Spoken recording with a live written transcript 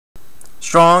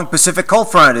Strong Pacific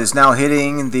cold front is now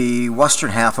hitting the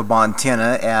western half of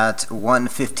Montana at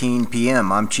 1:15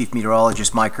 p.m. I'm Chief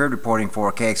Meteorologist Mike Heard reporting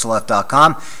for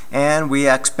KXLF.com, and we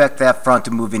expect that front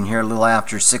to move in here a little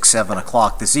after 6-7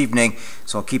 o'clock this evening,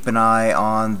 so keep an eye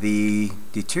on the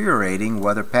deteriorating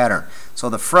weather pattern. So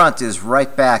the front is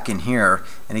right back in here,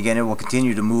 and again it will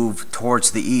continue to move towards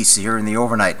the east here in the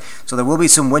overnight. So there will be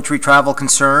some wintry travel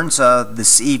concerns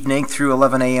this evening through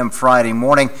 11 a.m. Friday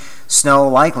morning. Snow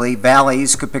likely.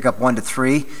 Valleys could pick up 1 to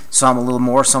 3, some a little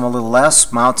more, some a little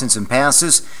less. Mountains and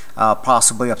passes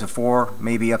possibly up to 4,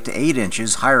 maybe up to 8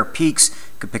 inches. Higher peaks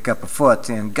could pick up a foot,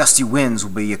 and gusty winds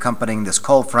will be accompanying this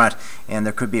cold front, and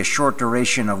there could be a short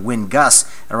duration of wind gusts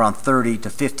around 30 to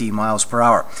 50 miles per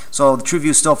hour. So the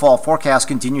TrueView snowfall forecast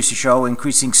continues to show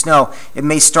increasing snow. It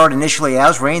may start initially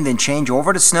as rain, then change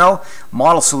over to snow.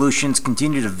 Model solutions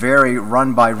continue to vary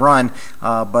run by run,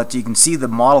 but you can see the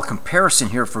model comparison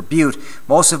here for Butte.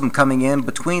 Most of them coming in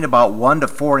between about 1 to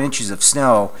 4 inches of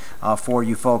snow for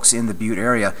you folks in the Butte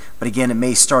area. But again, it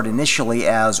may start initially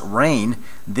as rain,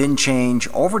 then change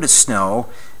over to snow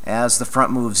as the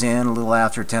front moves in a little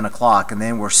after 10 o'clock, and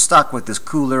then we're stuck with this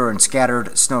cooler and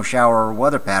scattered snow shower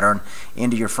weather pattern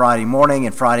into your Friday morning,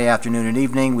 and Friday afternoon and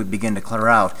evening we begin to clear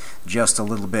out just a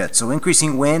little bit. So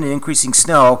increasing wind and increasing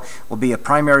snow will be a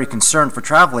primary concern for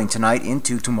traveling tonight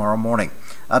into tomorrow morning.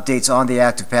 Updates on the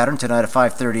active pattern tonight at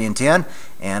 5:30 and 10,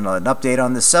 and an update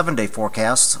on the 7-day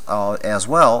forecast as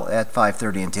well at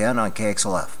 5:30 and 10 on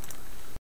KXLF.